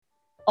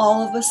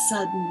all of a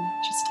sudden,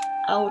 just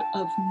out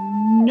of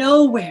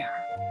nowhere,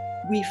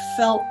 we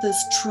felt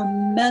this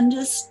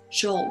tremendous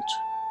jolt.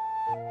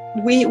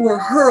 We were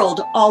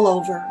hurled all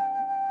over,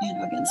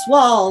 against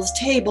walls,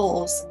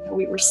 tables.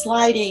 We were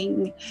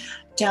sliding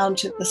down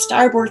to the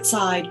starboard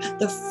side.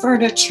 The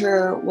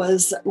furniture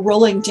was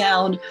rolling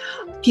down.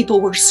 People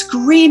were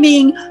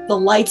screaming. The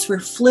lights were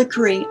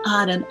flickering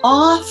on and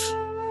off.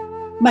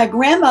 My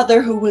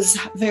grandmother, who was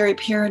very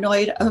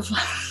paranoid of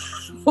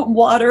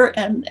water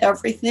and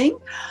everything,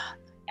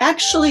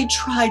 actually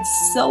tried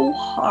so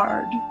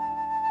hard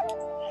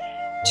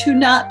to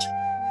not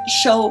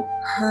show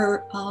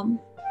her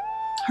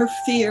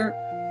fear.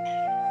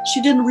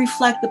 She didn't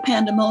reflect the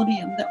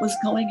pandemonium that was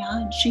going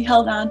on. She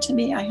held on to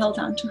me, I held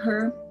on to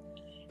her,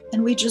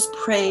 and we just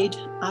prayed,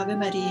 Ave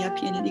Maria,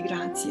 piena di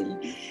grazia.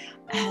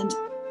 And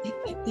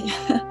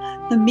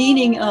the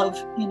meaning of,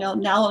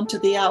 now unto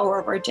the hour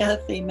of our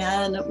death,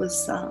 amen, it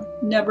was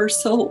never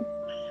so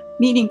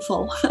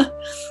meaningful.